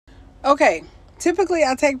Okay, typically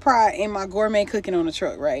I take pride in my gourmet cooking on the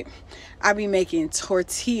truck, right? I be making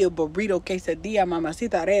tortilla, burrito, quesadilla,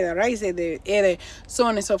 mamacita, rice, so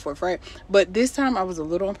on and so forth, right? But this time I was a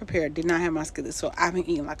little unprepared, did not have my skillet, so I've been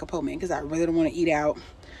eating like a po man because I really don't want to eat out.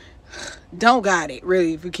 Don't got it,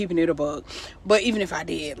 really, if you're keeping it a bug. But even if I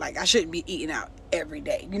did, like, I shouldn't be eating out every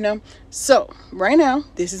day, you know? So, right now,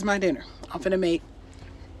 this is my dinner. I'm finna make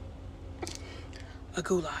a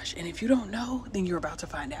goulash, and if you don't know, then you're about to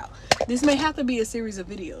find out. This may have to be a series of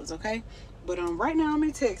videos, okay? But right now I'm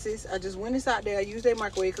in Texas. I just went inside there. I used that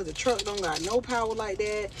microwave because the truck don't got no power like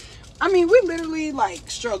that. I mean, we literally like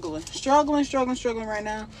struggling right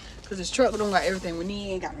now because this truck don't got everything we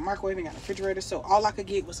need. Ain't got no microwave, ain't got no refrigerator. So all I could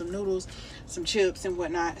get was some noodles, some chips, and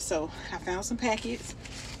whatnot. So I found some packets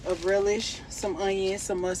of relish, some onions,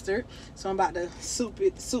 some mustard. So I'm about to soup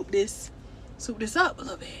this up a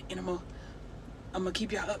little bit, and I'm gonna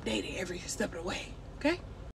keep y'all updated every step of the way. Okay?